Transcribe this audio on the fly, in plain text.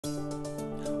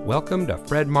Welcome to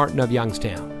Fred Martin of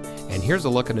Youngstown, and here's a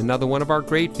look at another one of our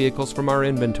great vehicles from our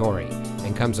inventory,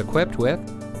 and comes equipped with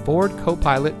Ford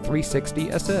Copilot 360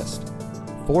 Assist,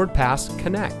 Ford Pass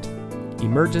Connect,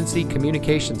 Emergency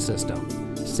Communication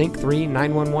System, Sync 3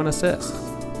 911 Assist,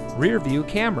 Rear View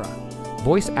Camera,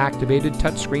 Voice-Activated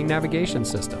Touchscreen Navigation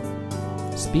System,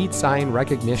 Speed Sign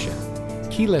Recognition,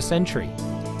 Keyless Entry,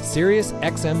 Sirius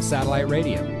XM Satellite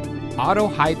Radio, Auto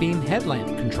High Beam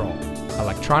Headlamp Control,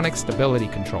 Electronic Stability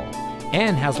Control,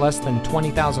 and has less than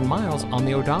 20,000 miles on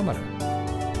the odometer.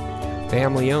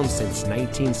 Family owned since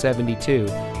 1972,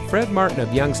 Fred Martin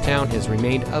of Youngstown has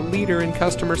remained a leader in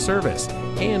customer service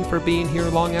and for being here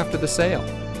long after the sale.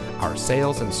 Our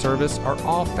sales and service are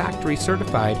all factory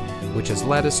certified, which has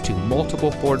led us to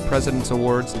multiple Ford President's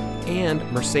Awards and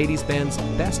Mercedes-Benz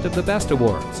Best of the Best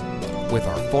Awards. With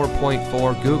our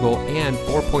 4.4 Google and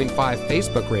 4.5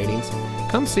 Facebook ratings,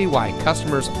 come see why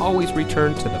customers always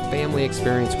return to the family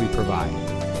experience we provide.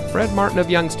 Fred Martin of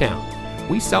Youngstown.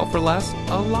 We sell for less,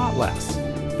 a lot less.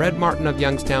 Fred Martin of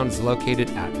Youngstown is located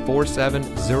at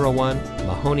 4701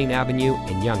 Mahoning Avenue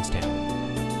in Youngstown.